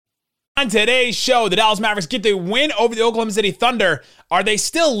On today's show, the Dallas Mavericks get the win over the Oklahoma City Thunder. Are they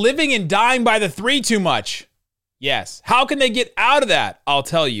still living and dying by the three too much? Yes. How can they get out of that? I'll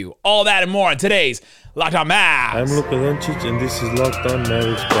tell you. All that and more on today's Locked On Mavs. I'm Luka Doncic, and this is Locked On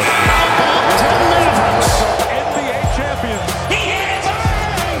Mavericks. NBA champions. He is!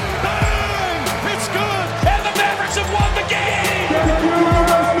 Bang! It's good! And the Mavericks have won the game!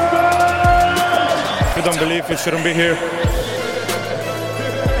 If you don't believe, you shouldn't be here.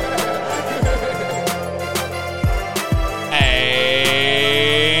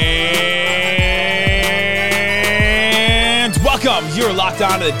 You're locked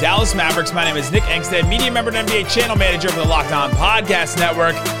on to the Dallas Mavericks. My name is Nick Engstead, media member and NBA channel manager for the Locked On Podcast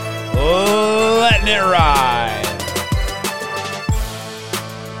Network. Letting it ride.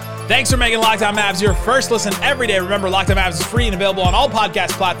 Thanks for making Locked On Mavs your first listen every day. Remember, Locked On Mavs is free and available on all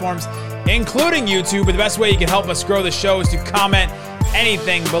podcast platforms, including YouTube. But the best way you can help us grow the show is to comment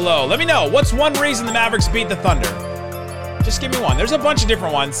anything below. Let me know, what's one reason the Mavericks beat the Thunder? Just give me one. There's a bunch of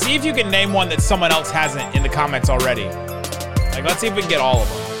different ones. See if you can name one that someone else hasn't in the comments already. Let's see if we can get all of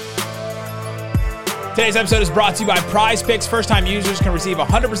them. Today's episode is brought to you by Prize Picks. First-time users can receive a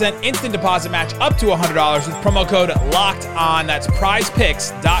 100% instant deposit match up to $100 with promo code LOCKEDON. That's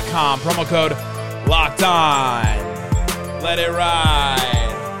prizepicks.com. Promo code LOCKEDON. Let it ride.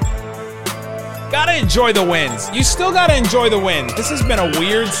 Gotta enjoy the wins. You still gotta enjoy the wins. This has been a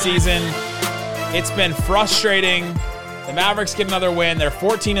weird season. It's been frustrating. The Mavericks get another win. They're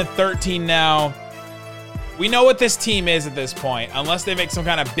 14-13 now. We know what this team is at this point, unless they make some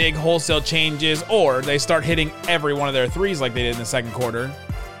kind of big wholesale changes or they start hitting every one of their threes like they did in the second quarter.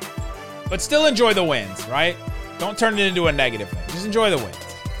 But still enjoy the wins, right? Don't turn it into a negative thing. Just enjoy the wins.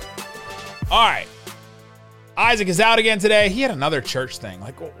 All right. Isaac is out again today. He had another church thing.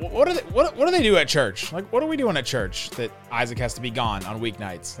 Like, what do they do at church? Like, what are we doing at church that Isaac has to be gone on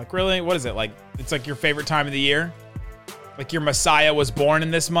weeknights? Like, really? What is it? Like, it's like your favorite time of the year? Like your Messiah was born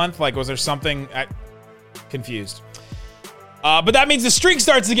in this month? Like, was there something... Confused. But that means the streak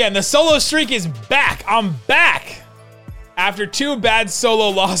starts again. The solo streak is back. I'm back. After two bad solo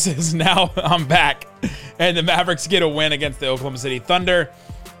losses, now I'm back. And the Mavericks get a win against the Oklahoma City Thunder.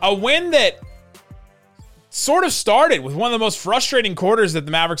 A win that sort of started with one of the most frustrating quarters that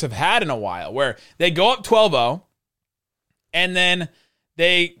the Mavericks have had in a while, where they go up 12-0, and then at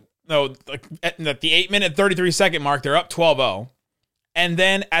the 8-minute, 33-second mark, they're up 12-0. And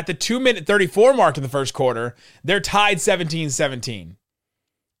then at the 2-minute 34 mark in the first quarter, they're tied 17-17.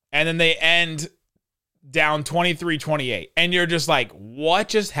 And then they end down 23-28. And you're just like, what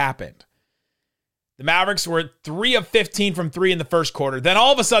just happened? The Mavericks were 3 of 15 from 3 in the first quarter. Then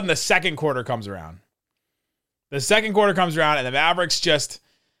all of a sudden, the second quarter comes around. The second quarter comes around, and the Mavericks just,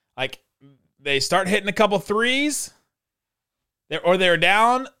 they start hitting a couple threes. They're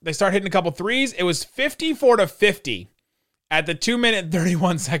down. They start hitting a couple threes. It was 54-50. At the 2-minute,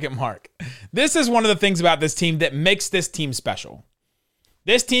 31-second mark. This is one of the things about this team that makes this team special.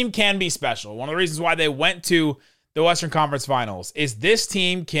 This team can be special. One of the reasons why they went to the Western Conference Finals is this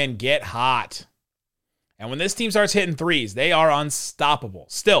team can get hot. And when this team starts hitting threes, they are unstoppable.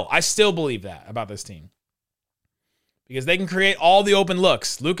 I still believe that about this team. Because they can create all the open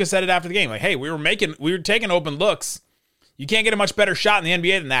looks. Luka said it after the game. Like, hey, we were taking open looks. You can't get a much better shot in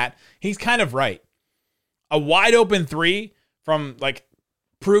the NBA than that. He's kind of right. A wide open three from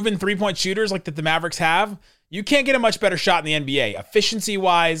proven three-point shooters like that the Mavericks have, you can't get a much better shot in the NBA.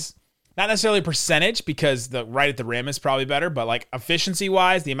 Efficiency-wise, not necessarily percentage, because the right at the rim is probably better, but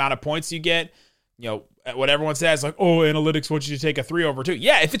efficiency-wise, the amount of points you get, what everyone says, analytics want you to take a 3 over 2.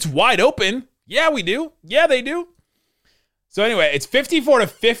 Yeah, if it's wide open, yeah, we do. Yeah, they do. So anyway, it's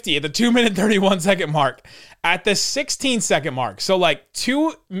 54-50 at the 2-minute, 31-second mark. At the 16-second mark, so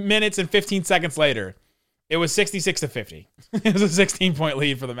 2 minutes and 15 seconds later, it was 66-50. It was a 16-point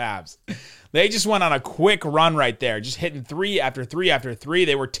lead for the Mavs. They just went on a quick run right there, just hitting 3 after 3 after 3.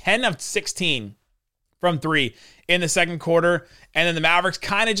 They were 10 of 16 from 3 in the second quarter, and then the Mavericks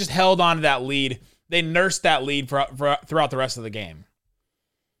kind of just held on to that lead. They nursed that lead throughout the rest of the game.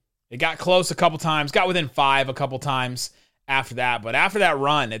 It got close a couple times, got within 5 a couple times after that, but after that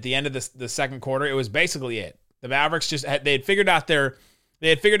run at the end of the second quarter, it was basically it. The Mavericks they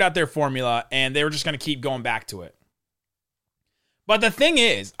had figured out their formula, and they were just going to keep going back to it. But the thing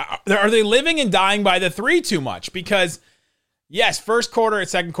is, are they living and dying by the three too much? Because, yes, first quarter and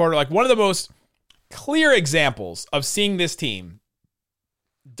second quarter, one of the most clear examples of seeing this team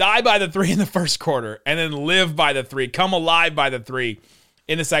die by the three in the first quarter and then live by the three, come alive by the three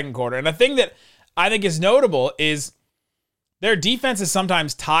in the second quarter. And the thing that I think is notable is their defense is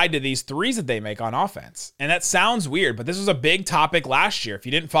sometimes tied to these threes that they make on offense. And that sounds weird, but this was a big topic last year. If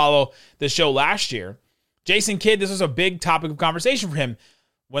you didn't follow the show last year, Jason Kidd, this was a big topic of conversation for him.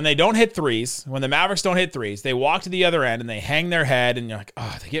 When they don't hit threes, when the Mavericks don't hit threes, they walk to the other end and they hang their head and you're like,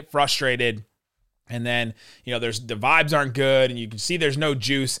 oh, they get frustrated. And then, the vibes aren't good and you can see there's no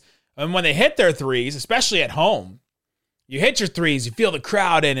juice. And when they hit their threes, especially at home, you hit your threes, you feel the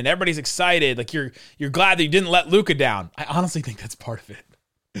crowd in and everybody's excited. Like you're glad that you didn't let Luka down. I honestly think that's part of it.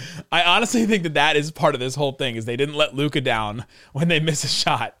 I honestly think that is part of this whole thing is they didn't let Luka down when they miss a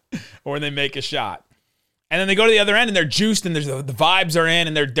shot or when they make a shot. And then they go to the other end and they're juiced and the vibes are in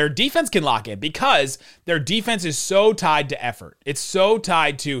and their defense can lock in because their defense is so tied to effort. It's so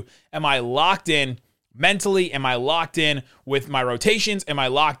tied to, am I locked in mentally? Am I locked in with my rotations? Am I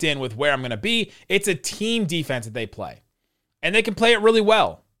locked in with where I'm going to be? It's a team defense that they play. And they can play it really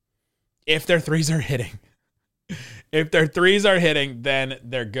well if their threes are hitting. If their threes are hitting, then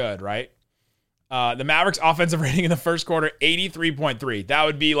they're good, right? The Mavericks offensive rating in the first quarter, 83.3. That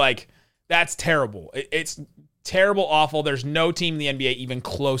would be like, that's terrible. It's terrible, awful. There's no team in the NBA even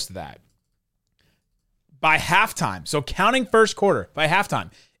close to that. By halftime, so counting first quarter, by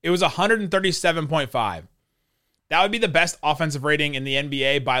halftime, it was 137.5. That would be the best offensive rating in the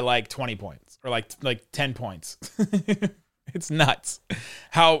NBA by like 20 points or like 10 points. It's nuts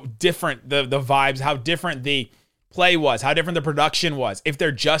how different the vibes, how different the play was, how different the production was if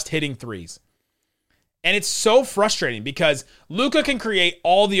they're just hitting threes. And it's so frustrating because Luka can create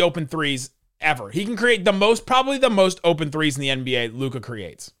all the open threes ever. He can create probably the most open threes in the NBA Luka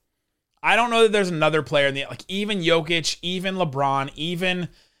creates. I don't know that there's another player in even Jokic, even LeBron, even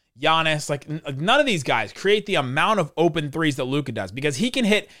Giannis, none of these guys create the amount of open threes that Luka does because he can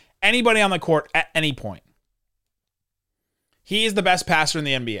hit anybody on the court at any point. He is the best passer in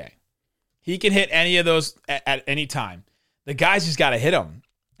the NBA. He can hit any of those at any time. The guys just got to hit them.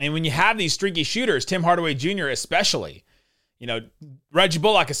 And when you have these streaky shooters, Tim Hardaway Jr. especially, Reggie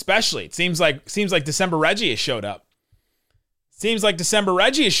Bullock especially, it seems like December Reggie has showed up. Seems like December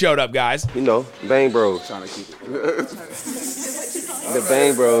Reggie has showed up, guys. Bang Bros. Trying to keep it. The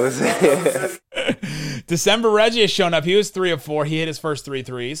Bang Bros. December Reggie has shown up. He was 3 of 4. He hit his first 3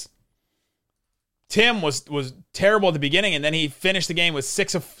 threes. Tim was terrible at the beginning, and then he finished the game with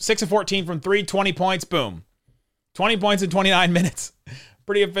 6 of 14 from 3, 20 points, boom. 20 points in 29 minutes.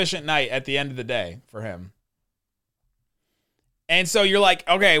 Pretty efficient night at the end of the day for him. And so you're like,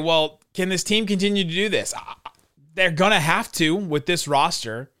 okay, well, can this team continue to do this? They're going to have to with this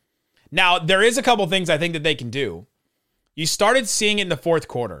roster. Now, there is a couple things I think that they can do. You started seeing it in the fourth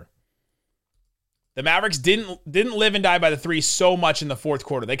quarter. The Mavericks didn't live and die by the three so much in the fourth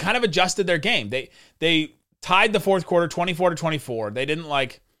quarter. They kind of adjusted their game. They tied the fourth quarter 24-24. They didn't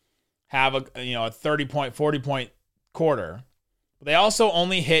have a 30-point, 40-point quarter. But they also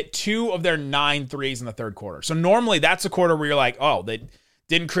only hit 2 of their 9 threes in the third quarter. So normally that's a quarter where you're like, oh, they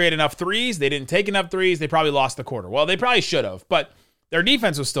didn't create enough threes. They didn't take enough threes. They probably lost the quarter. Well, they probably should have, but their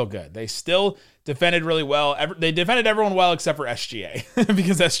defense was still good. They still defended really well. They defended everyone well except for SGA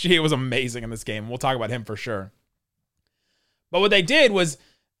because SGA was amazing in this game. We'll talk about him for sure. But what they did was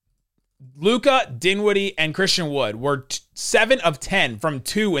Luka, Dinwiddie, and Christian Wood were 7 of 10 from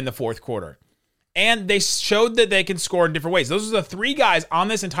 2 in the fourth quarter. And they showed that they can score in different ways. Those are the 3 guys on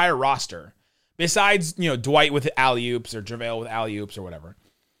this entire roster, besides Dwight with alley-oops or JaVale with alley-oops or whatever.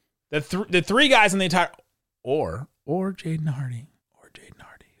 The 3 guys on the entire, or Jaden Hardy,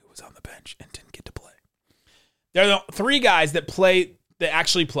 who was on the bench and didn't get to play. They're the 3 guys that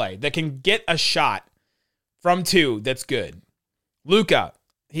actually play, that can get a shot from 2 that's good. Luka,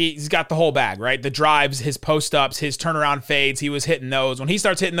 he's got the whole bag, right? The drives, his post-ups, his turnaround fades, he was hitting those. When he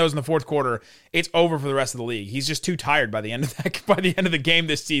starts hitting those in the fourth quarter, it's over for the rest of the league. He's just too tired by the end of the game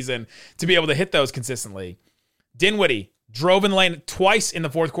this season to be able to hit those consistently. Dinwiddie drove in the lane twice in the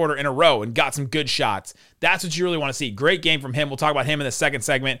fourth quarter in a row and got some good shots. That's what you really want to see. Great game from him. We'll talk about him in the second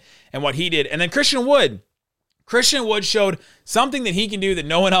segment and what he did. And then Christian Wood. Christian Wood showed something that he can do that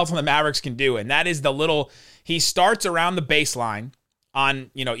no one else on the Mavericks can do, and that is he starts around the baseline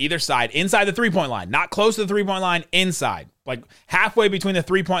on either side, inside the three-point line, not close to the three-point line, inside, like halfway between the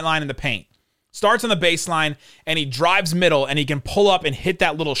three-point line and the paint. Starts on the baseline, and he drives middle, and he can pull up and hit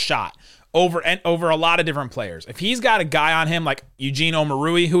that little shot over a lot of different players. If he's got a guy on him like Eugene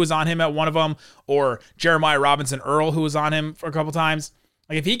Omarui, who was on him at one of them, or Jeremiah Robinson Earl, who was on him for a couple times,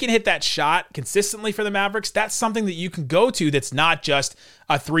 like if he can hit that shot consistently for the Mavericks, that's something that you can go to that's not just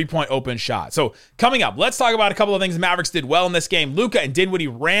a three-point open shot. So coming up, let's talk about a couple of things the Mavericks did well in this game. Luka and Dinwiddie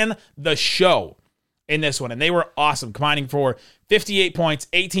ran the show. in this one, and they were awesome, combining for 58 points,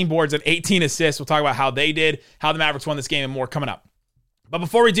 18 boards, and 18 assists. We'll talk about how they did, how the Mavericks won this game, and more coming up. But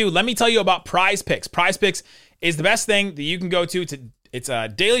before we do, let me tell you about Prize Picks. Prize Picks is the best thing that you can go to. It's a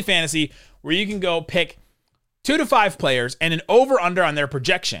daily fantasy where you can go pick 2 to 5 players and an over-under on their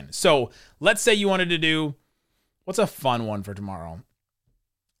projection. So let's say you wanted to do, what's a fun one for tomorrow?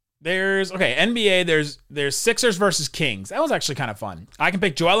 NBA, there's Sixers versus Kings. That was actually kind of fun. I can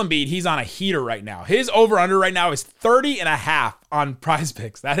pick Joel Embiid. He's on a heater right now. His over-under right now is 30.5 on Prize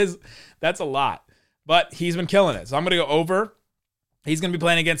Picks. That's a lot. But he's been killing it. So I'm going to go over. He's going to be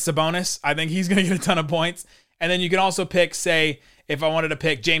playing against Sabonis. I think he's going to get a ton of points. And then you can also pick, say, if I wanted to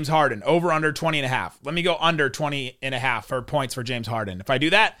pick James Harden, over under 20.5. Let me go under 20.5 for points for James Harden. If I do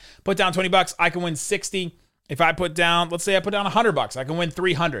that, put down $20, I can win 60. If I put down, let's say I put down $100, I can win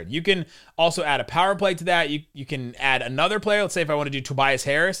 300. You can also add a power play to that. You can add another player. Let's say if I want to do Tobias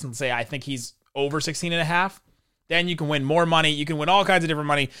Harris and say I think he's over 16.5, then you can win more money. You can win all kinds of different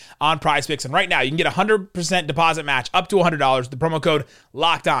money on Prize Picks. And right now, you can get a 100% deposit match up to $100. The promo code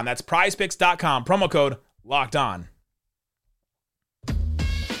Locked On. That's PrizePicks.com. Promo code Locked On.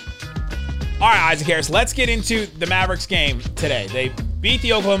 All right, Isaac Harris, let's get into the Mavericks game today. They beat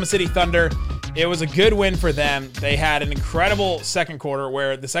the Oklahoma City Thunder. It was a good win for them. They had an incredible second quarter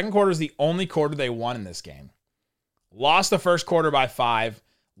where the second quarter is the only quarter they won in this game. Lost the first quarter by 5,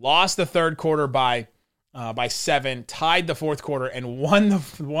 lost the third quarter by 7, tied the fourth quarter, and won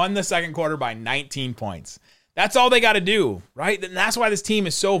the second quarter by 19 points. That's all they got to do, right? And that's why this team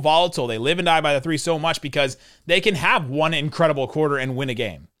is so volatile. They live and die by the 3 so much because they can have one incredible quarter and win a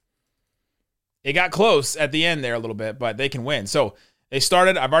game. It got close at the end there a little bit, but they can win. So they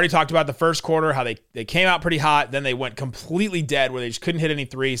started, I've already talked about the first quarter, how they came out pretty hot. Then they went completely dead where they just couldn't hit any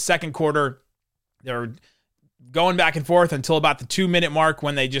threes. Second quarter, they were going back and forth until about the 2-minute mark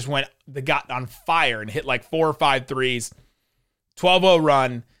when they got on fire and hit like 4 or 5 threes. 12-0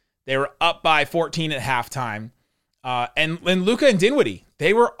 run. They were up by 14 at halftime. And Luka and Dinwiddie,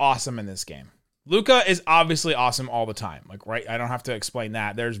 they were awesome in this game. Luka is obviously awesome all the time. Like, right? I don't have to explain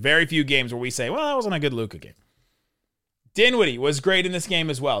that. There's very few games where we say, well, that wasn't a good Luka game. Dinwiddie was great in this game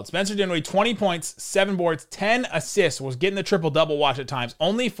as well. Spencer Dinwiddie, 20 points, 7 boards, 10 assists, was getting the triple-double watch at times.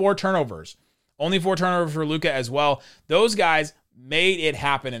 Only 4 turnovers. Only 4 turnovers for Luka as well. Those guys made it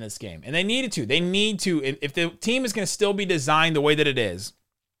happen in this game, and they needed to. They need to. If the team is going to still be designed the way that it is,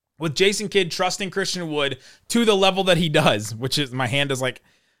 with Jason Kidd trusting Christian Wood to the level that he does, which is, my hand is like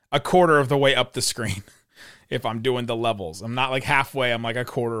a quarter of the way up the screen if I'm doing the levels. I'm not like halfway. I'm like a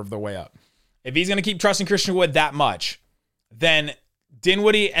quarter of the way up. If he's going to keep trusting Christian Wood that much, then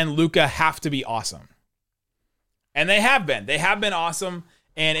Dinwiddie and Luka have to be awesome. And they have been. They have been awesome.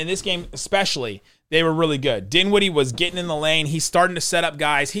 And in this game especially, they were really good. Dinwiddie was getting in the lane. He's starting to set up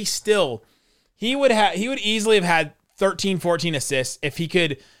guys. He would easily have had 13, 14 assists if he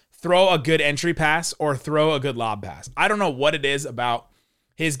could throw a good entry pass or throw a good lob pass. I don't know what it is about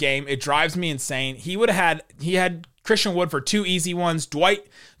his game. It drives me insane. He had Christian Wood for 2 easy ones. Dwight,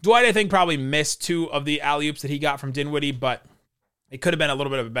 I think, probably missed 2 of the alley-oops that he got from Dinwiddie, but it could have been a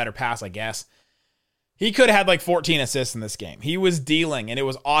little bit of a better pass, I guess. He could have had like 14 assists in this game. He was dealing, and it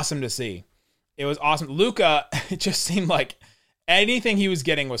was awesome to see. It was awesome. Luka, it just seemed like anything he was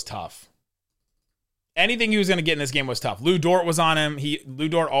getting was tough. Anything he was going to get in this game was tough. Lou Dort was on him. Lou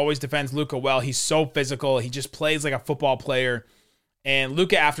Dort always defends Luka well. He's so physical. He just plays like a football player. And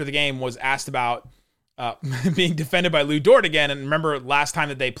Luka, after the game, was asked about being defended by Lou Dort again. And remember, last time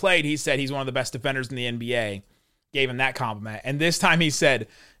that they played, he said he's one of the best defenders in the NBA. Gave him that compliment. And this time he said,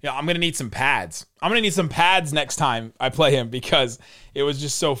 I'm going to need some pads. I'm going to need some pads next time I play him because it was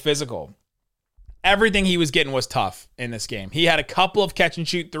just so physical. Everything he was getting was tough in this game. He had a couple of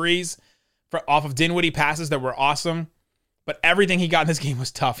catch-and-shoot threes off of Dinwiddie passes that were awesome, but everything he got in this game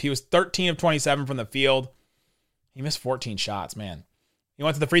was tough. He was 13 of 27 from the field. He missed 14 shots, man. He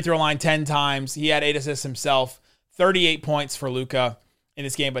went to the free throw line 10 times. He had 8 assists himself, 38 points for Luka in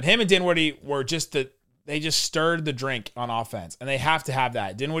this game. But him and Dinwiddie were they just stirred the drink on offense, and they have to have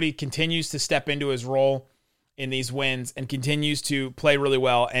that. Dinwiddie continues to step into his role in these wins and continues to play really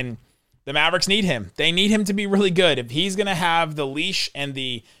well, and the Mavericks need him. They need him to be really good. If he's going to have the leash and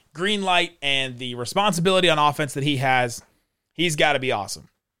the green light and the responsibility on offense that he has, he's got to be awesome.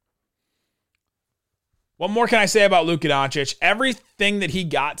 What more can I say about Luka Doncic? Everything that he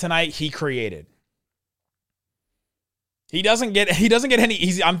got tonight, he created. He doesn't get any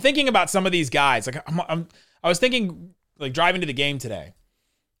easy. I'm thinking about some of these guys. Like I was thinking, like driving to the game today.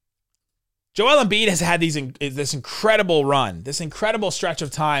 Joel Embiid has had this incredible run, this incredible stretch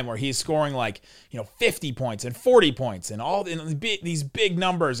of time where he's scoring 50 points and 40 points and all these big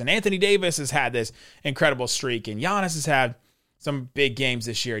numbers. And Anthony Davis has had this incredible streak, and Giannis has had some big games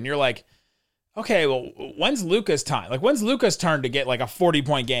this year. And you're like, okay, well, when's Luka's time? When's Luka's turn to get a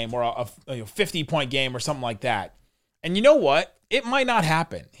 40-point game or a 50-point game or something like that? And you know what? It might not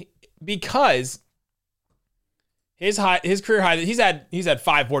happen because his career high, he's had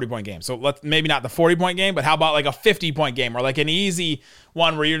 5 40-point games. So maybe not the 40-point game, but how about a 50-point game or an easy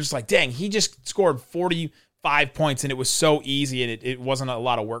one where you're just like, dang, he just scored 45 points and it was so easy and it wasn't a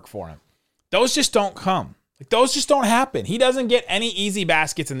lot of work for him. Those just don't come. Those just don't happen. He doesn't get any easy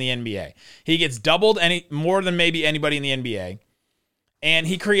baskets in the NBA. He gets doubled more than maybe anybody in the NBA. And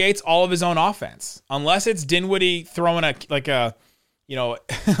he creates all of his own offense. Unless it's Dinwiddie throwing a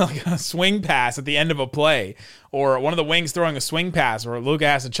swing pass at the end of a play, or one of the wings throwing a swing pass, or Luka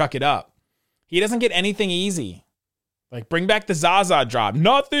has to chuck it up. He doesn't get anything easy. Bring back the Zaza drop.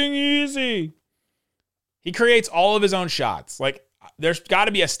 Nothing easy. He creates all of his own shots. There's got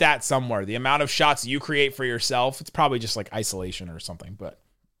to be a stat somewhere. The amount of shots you create for yourself, it's probably just isolation or something, but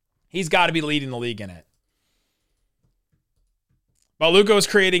he's got to be leading the league in it. But Luka was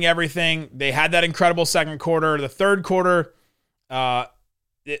creating everything. They had that incredible second quarter. The third quarter,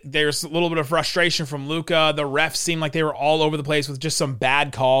 there's a little bit of frustration from Luka. The refs seemed like they were all over the place with just some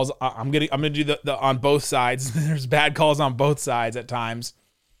bad calls. I'm gonna do the on both sides. There's bad calls on both sides at times,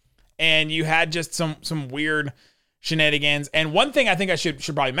 and you had just some weird shenanigans. And one thing I think I should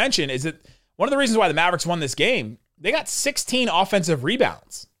probably mention is that one of the reasons why the Mavericks won this game, they got 16 offensive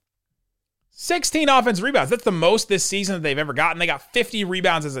rebounds. 16 offensive rebounds. That's the most this season that they've ever gotten. They got 50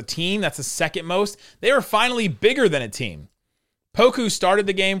 rebounds as a team. That's the second most. They were finally bigger than a team. Poku started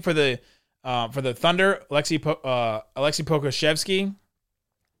the game for the Thunder, Alexei Pokusevski,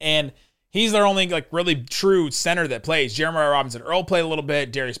 and he's their only really true center that plays. Jeremiah Robinson Earl played a little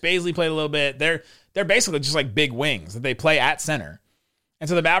bit. Darius Bazley played a little bit. They're basically just big wings that they play at center. And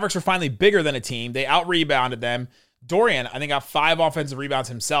so the Mavericks were finally bigger than a team. They out-rebounded them. Dorian, I think, got 5 offensive rebounds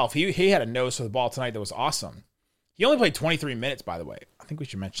himself. He had a nose for the ball tonight that was awesome. He only played 23 minutes, by the way. I think we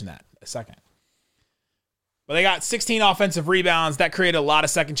should mention that in a second. But they got 16 offensive rebounds. That created a lot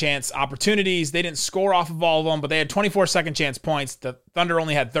of second chance opportunities. They didn't score off of all of them, but they had 24 second chance points. The Thunder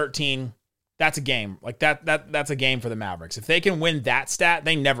only had 13. That's a game. That's a game for the Mavericks. If they can win that stat,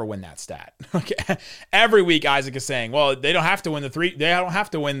 they never win that stat. Every week Isaac is saying, well, they don't have to win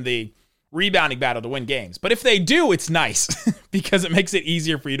the rebounding battle to win games. But if they do, it's nice because it makes it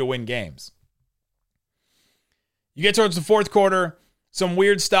easier for you to win games. You get towards the fourth quarter, some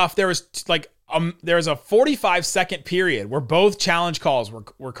weird stuff. There was a 45-second period where both challenge calls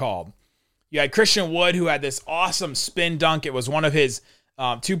were called. You had Christian Wood, who had this awesome spin dunk. It was one of his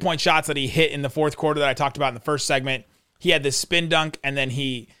 2-point shots that he hit in the fourth quarter that I talked about in the first segment. He had this spin dunk, and then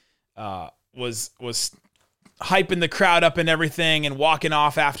he was hyping the crowd up and everything and walking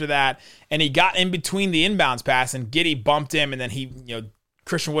off after that. And he got in between the inbounds pass, and Giddey bumped him, and then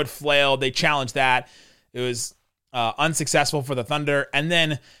Christian Wood flailed. They challenged that. It was unsuccessful for the Thunder. And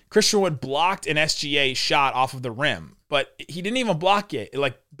then Christian Wood blocked an SGA shot off of the rim, but he didn't even block it.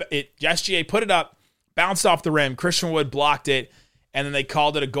 SGA put it up, bounced off the rim. Christian Wood blocked it, and then they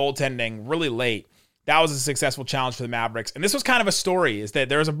called it a goaltending really late. That was a successful challenge for the Mavericks. And this was kind of a story, is that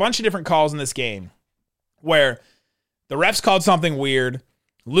there was a bunch of different calls in this game where the refs called something weird.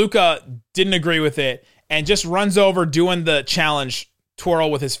 Luka didn't agree with it and just runs over doing the challenge twirl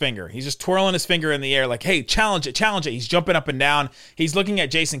with his finger. He's just twirling his finger in the air like, hey, challenge it. He's jumping up and down. He's looking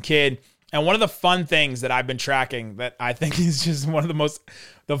at Jason Kidd. And one of the fun things that I've been tracking that I think is just one of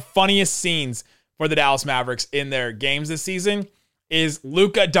the funniest scenes for the Dallas Mavericks in their games this season is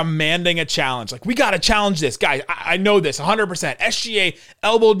Luka demanding a challenge. We got to challenge this. Guys, I know this 100%. SGA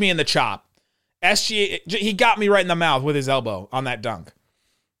elbowed me in the chop. He got me right in the mouth with his elbow on that dunk.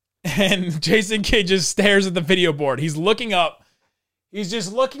 And Jason Kidd just stares at the video board. He's looking up. He's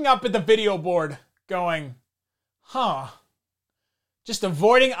just looking up at the video board going, just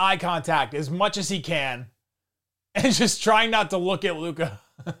avoiding eye contact as much as he can and just trying not to look at Luka.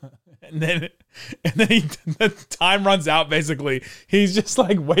 and then the time runs out, basically. He's just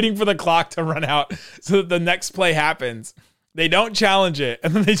waiting for the clock to run out so that the next play happens. They don't challenge it,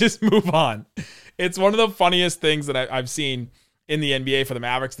 and then they just move on. It's one of the funniest things that I've seen in the NBA for the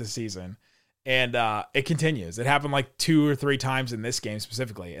Mavericks this season. And it continues. It happened 2 or 3 times in this game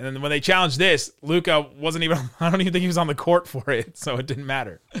specifically. And then when they challenged this, Luka wasn't even, I don't even think he was on the court for it, so it didn't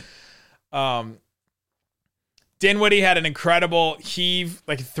matter. Dinwiddie had an incredible heave,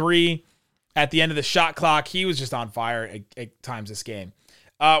 3 at the end of the shot clock. He was just on fire at times this game.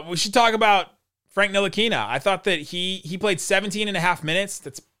 We should talk about Frank Ntilikina. I thought that he played 17 and a half minutes.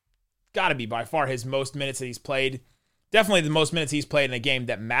 That's got to be by far his most minutes that he's played. Definitely the most minutes he's played in a game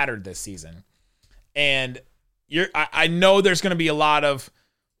that mattered this season. And I know there's going to be a lot of,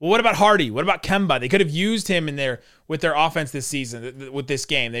 well, what about Hardy? What about Kemba? They could have used him with their offense this season, with this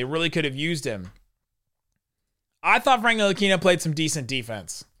game. They really could have used him. I thought Frank Ntilikina played some decent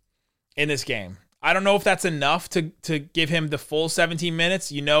defense in this game. I don't know if that's enough to give him the full 17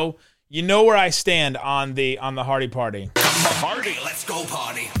 minutes. You know where I stand on the Hardy party. Hardy, let's go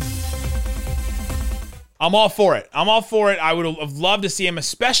party. I'm all for it. I would have loved to see him,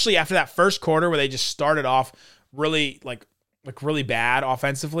 especially after that first quarter where they just started off really like really bad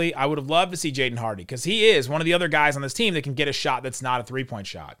offensively. I would have loved to see Jaden Hardy because he is one of the other guys on this team that can get a shot that's not a three-point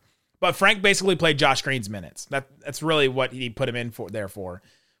shot. But Frank basically played Josh Green's minutes. That's really what he put him in for,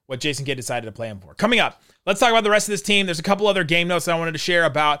 what Jason Kidd decided to play him for. Coming up, let's talk about the rest of this team. There's a couple other game notes that I wanted to share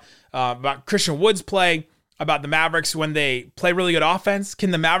about Christian Wood's play, about the Mavericks when they play really good offense.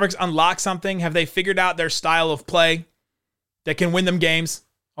 Can the Mavericks unlock something? Have they figured out their style of play that can win them games?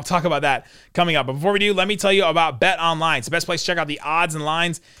 I'll talk about that coming up. But before we do, let me tell you about Bet Online. It's the best place to check out the odds and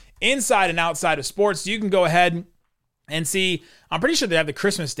lines inside and outside of sports. You can go ahead and see, I'm pretty sure they have the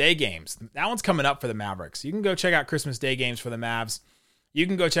Christmas Day games. That one's coming up for the Mavericks. You can go check out Christmas Day games for the Mavs. You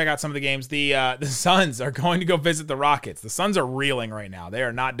can go check out some of the games. The Suns are going to go visit the Rockets. The Suns are reeling right now. They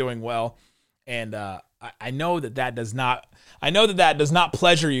are not doing well. And I know that does not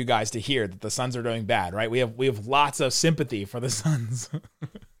pleasure you guys to hear that the Suns are doing bad, right? We have lots of sympathy for the Suns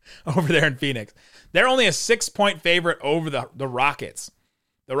over there in Phoenix. They're only a 6-point favorite over the Rockets.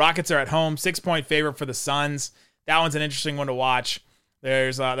 The Rockets are at home, 6-point favorite for the Suns. That one's an interesting one to watch.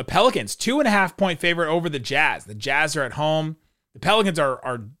 There's the Pelicans, 2.5-point favorite over the Jazz. The Jazz are at home. The Pelicans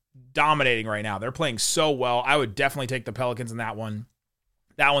are dominating right now. They're playing so well. I would definitely take the Pelicans in that one.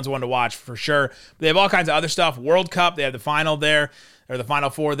 That one's one to watch for sure. But they have all kinds of other stuff. World Cup, they have the final there, or the Final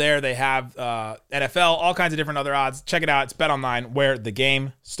Four there. They have NFL, all kinds of different other odds. Check it out. It's Bet Online, where the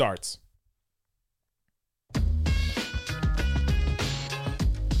game starts.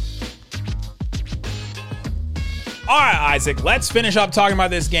 All right, Isaac, let's finish up talking about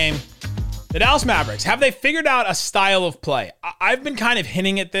this game. The Dallas Mavericks, have they figured out a style of play? I've been kind of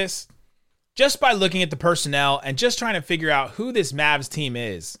hinting at this just by looking at the personnel and just trying to figure out who this Mavs team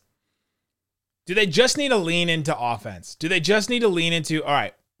is. Do they just need to lean into offense? Do they just need to lean into, all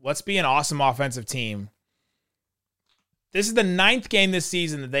right, let's be an awesome offensive team? This is the 9th game this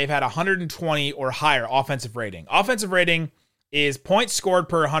season that they've had 120 or higher offensive rating. Offensive rating is points scored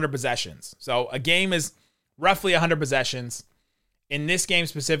per 100 possessions. So a game is roughly 100 possessions. In this game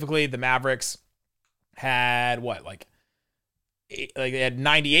specifically, the Mavericks had they had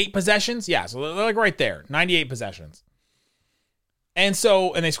 98 possessions? Yeah, so they're like right there, 98 possessions. And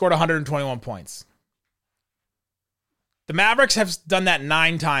they scored 121 points. The Mavericks have done that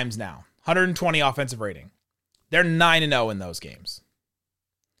 9 times now, 120 offensive rating. They're 9-0 in those games.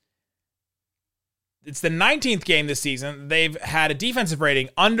 It's the 19th game this season. They've had a defensive rating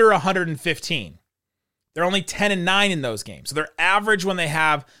under 115. They're only 10-9 in those games. So their average when they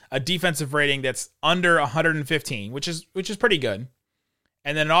have a defensive rating that's under 115, which is pretty good.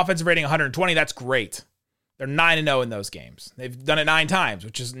 And then an offensive rating 120, that's great. They're 9-0 in those games. They've done it 9 times,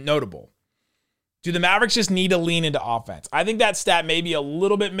 which is notable. Do the Mavericks just need to lean into offense? I think that stat may be a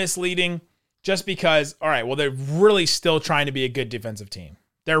little bit misleading just because, all right, well, they're really still trying to be a good defensive team.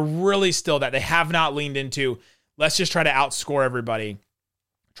 They're really still that. They have not leaned into, let's just try to outscore everybody,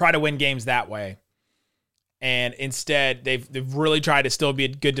 try to win games that way. And instead, they've really tried to still be a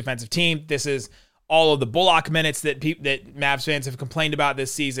good defensive team. This is all of the Bullock minutes that Mavs fans have complained about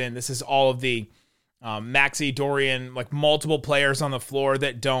this season. This is all of the Maxey, Dorian, like multiple players on the floor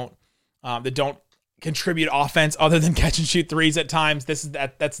that don't contribute offense other than catch and shoot threes at times.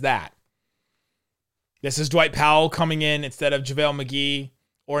 That's that. This is Dwight Powell coming in instead of JaVale McGee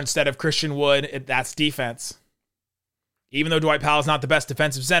or instead of Christian Wood. That's defense. Even though Dwight Powell is not the best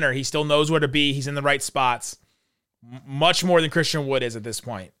defensive center, he still knows where to be. He's in the right spots. Much more than Christian Wood is at this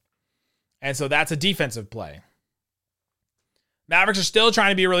point. And so that's a defensive play. Mavericks are still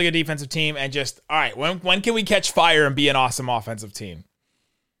trying to be a really good defensive team and just, all right, when can we catch fire and be an awesome offensive team?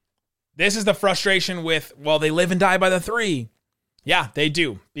 This is the frustration with, well, they live and die by the 3. Yeah, they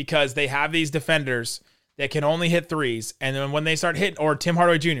do, because they have these defenders that can only hit threes, and then when they start hitting, or Tim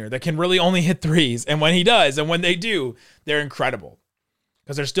Hardaway Jr., that can really only hit threes, and when he does, and when they do, they're incredible,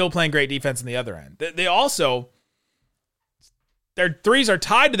 because they're still playing great defense on the other end. They also, their threes are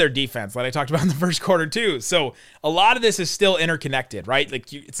tied to their defense, like I talked about in the first quarter too, so a lot of this is still interconnected, right?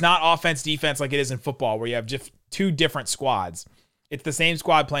 Like it's not offense, defense like it is in football, where you have just 2 different squads. It's the same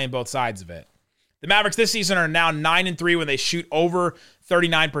squad playing both sides of it. The Mavericks this season are now 9-3 when they shoot over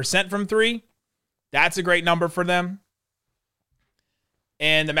 39% from three. That's a great number for them.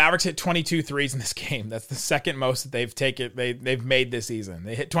 And the Mavericks hit 22 threes in this game. That's the second most that they've made this season.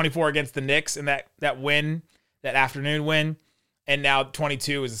 They hit 24 against the Knicks in that win, that afternoon win. And now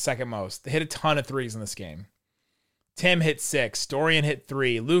 22 is the second most. They hit a ton of threes in this game. Tim hit 6. Dorian hit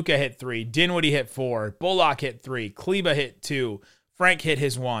 3. Luka hit 3. Dinwiddie hit 4. Bullock hit 3. Kleba hit 2. Frank hit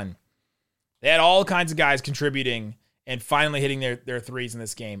his 1. They had all kinds of guys contributing and finally hitting their threes in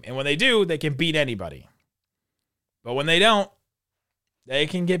this game. And when they do, they can beat anybody. But when they don't, they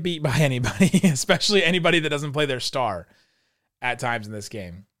can get beat by anybody, especially anybody that doesn't play their star at times in this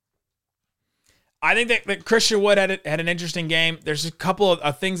game. I think that Christian Wood had an interesting game. There's a couple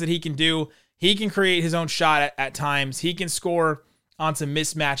of things that he can do. He can create his own shot at times. He can score on some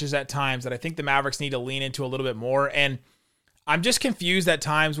mismatches at times that I think the Mavericks need to lean into a little bit more. And I'm just confused at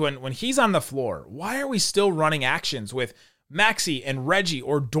times when he's on the floor. Why are we still running actions with Maxey and Reggie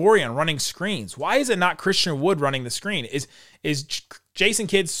or Dorian running screens? Why is it not Christian Wood running the screen? Is Jason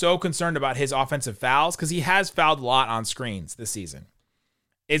Kidd so concerned about his offensive fouls? Because he has fouled a lot on screens this season.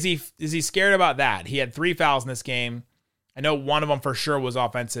 Is he scared about that? He had 3 fouls in this game. I know one of them for sure was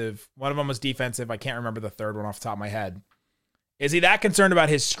offensive. One of them was defensive. I can't remember the third one off the top of my head. Is he that concerned about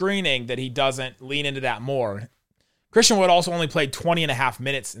his screening that he doesn't lean into that more? Christian Wood also only played 20 and a half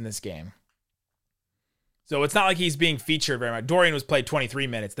minutes in this game. So it's not like he's being featured very much. Dorian was played 23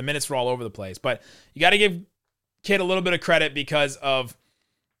 minutes. The minutes were all over the place. But you got to give Kidd a little bit of credit because of,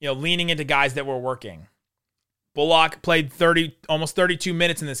 leaning into guys that were working. Bullock played almost 32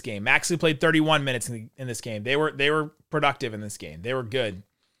 minutes in this game. Maxey played 31 minutes in this game. They were productive in this game. They were good.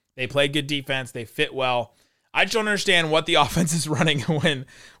 They played good defense. They fit well. I just don't understand what the offense is running when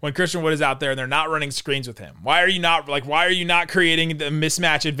Christian Wood is out there and they're not running screens with him. Why are you not creating the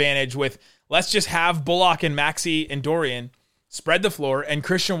mismatch advantage with, let's just have Bullock and Maxey and Dorian spread the floor and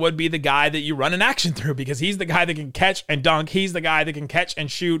Christian Wood be the guy that you run an action through because he's the guy that can catch and dunk. He's the guy that can catch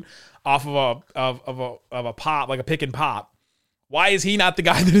and shoot off of a pop, like a pick and pop. Why is he not the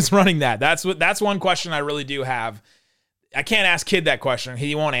guy that is running that? That's one question I really do have. I can't ask Kidd that question.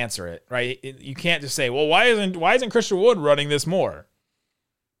 He won't answer it, right? You can't just say, well, why isn't Christian Wood running this more?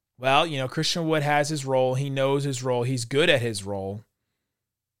 Well, Christian Wood has his role. He knows his role. He's good at his role.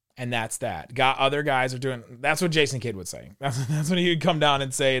 And that's that. Other guys are doing, that's what Jason Kidd would say. That's what he would come down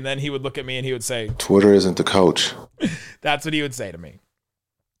and say. And then he would look at me and he would say, Twitter isn't the coach. That's what he would say to me.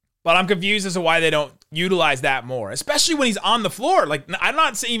 But I'm confused as to why they don't utilize that more, especially when he's on the floor. Like, I'm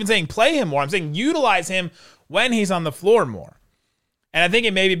not even saying play him more. I'm saying utilize him when he's on the floor more. And I think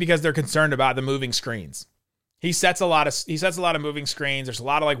it may be because they're concerned about the moving screens. He sets a lot of moving screens. There's a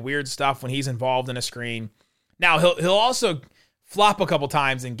lot of like weird stuff when he's involved in a screen. Now he'll also flop a couple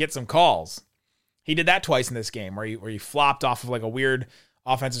times and get some calls. He did that twice in this game where he flopped off of like a weird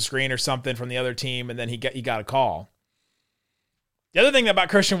offensive screen or something from the other team, and then he got a call. The other thing about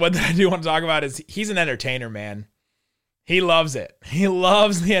Christian Wood that I do want to talk about is he's an entertainer, man. He loves it. He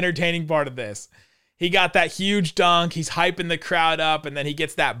loves the entertaining part of this. He got that huge dunk. He's hyping the crowd up, and then he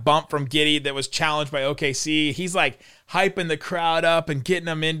gets that bump from Giddey that was challenged by OKC. He's like hyping the crowd up and getting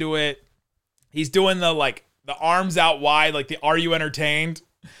them into it. He's doing the arms out wide, like the "Are you entertained?"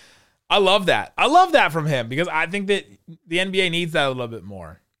 I love that. I love that from him because I think that the NBA needs that a little bit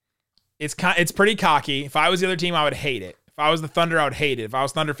more. It's pretty cocky. If I was the other team, I would hate it. If I was the Thunder, I would hate it. If I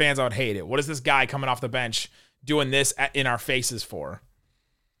was Thunder fans, I would hate it. What is this guy coming off the bench doing this in our faces for?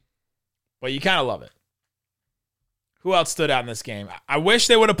 But you kind of love it. Who else stood out in this game? I wish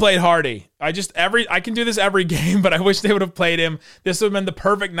they would have played Hardy. I can do this every game, but I wish they would have played him. This would have been the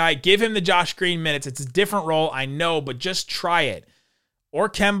perfect night. Give him the Josh Green minutes. It's a different role, I know, but just try it. Or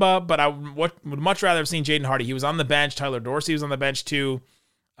Kemba, but I would much rather have seen Jaden Hardy. He was on the bench. Tyler Dorsey was on the bench too.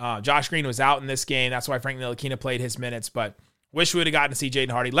 Josh Green was out in this game. That's why Frank Ntilikina played his minutes, but wish we would have gotten to see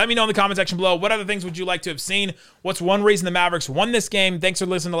Jaden Hardy. Let me know in the comment section below. What other things would you like to have seen? What's one reason the Mavericks won this game? Thanks for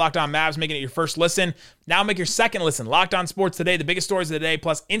listening to Locked On Mavs, making it your first listen. Now make your second listen. Locked On Sports Today, the biggest stories of the day,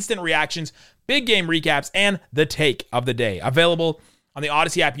 plus instant reactions, big game recaps, and the take of the day. Available on the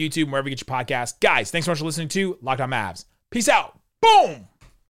Odyssey app, YouTube, wherever you get your podcasts. Guys, thanks so much for listening to Locked On Mavs. Peace out. Boom!